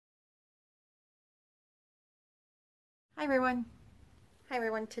Hi everyone. Hi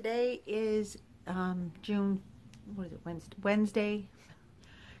everyone. Today is June, what is it, Wednesday,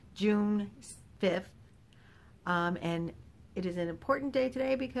 June 5th. And it is an important day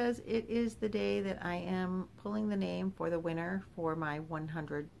today because it is the day that I am pulling the name for the winner for my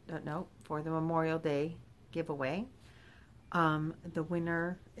for the Memorial Day giveaway. The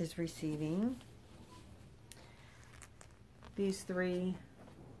winner is receiving these three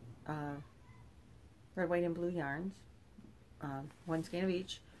red, white, and blue yarns. One skein of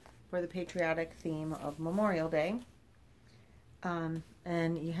each for the patriotic theme of Memorial Day. And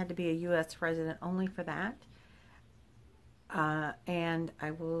you had to be a U.S. resident only for that. And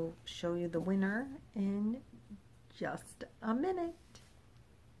I will show you the winner in just a minute.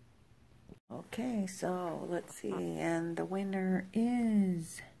 Okay, so let's see. And the winner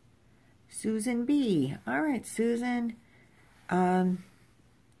is Susan B. All right, Susan. There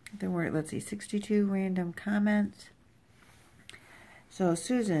were, let's see, 62 random comments. So,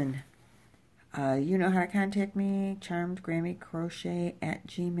 Susan, you know how to contact me,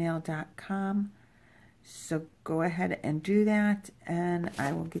 charmedgrammycrochet@gmail.com. So, go ahead and do that, and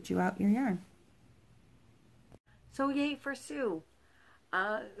I will get you out your yarn. So, yay for Sue.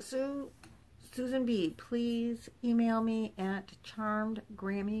 Susan B., please email me at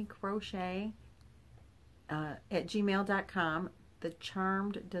charmedgrammycrochet@gmail.com. The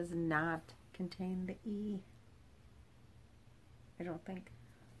charmed does not contain the E. I don't think.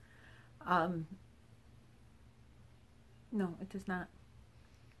 No, it does not.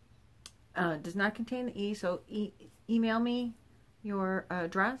 Does not contain the E, so email me your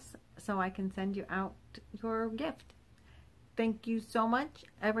address so I can send you out your gift. Thank you so much,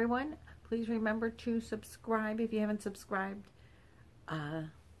 everyone. Please remember to subscribe if you haven't subscribed.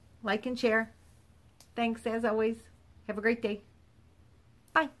 Like and share. Thanks as always. Have a great day.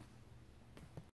 Bye.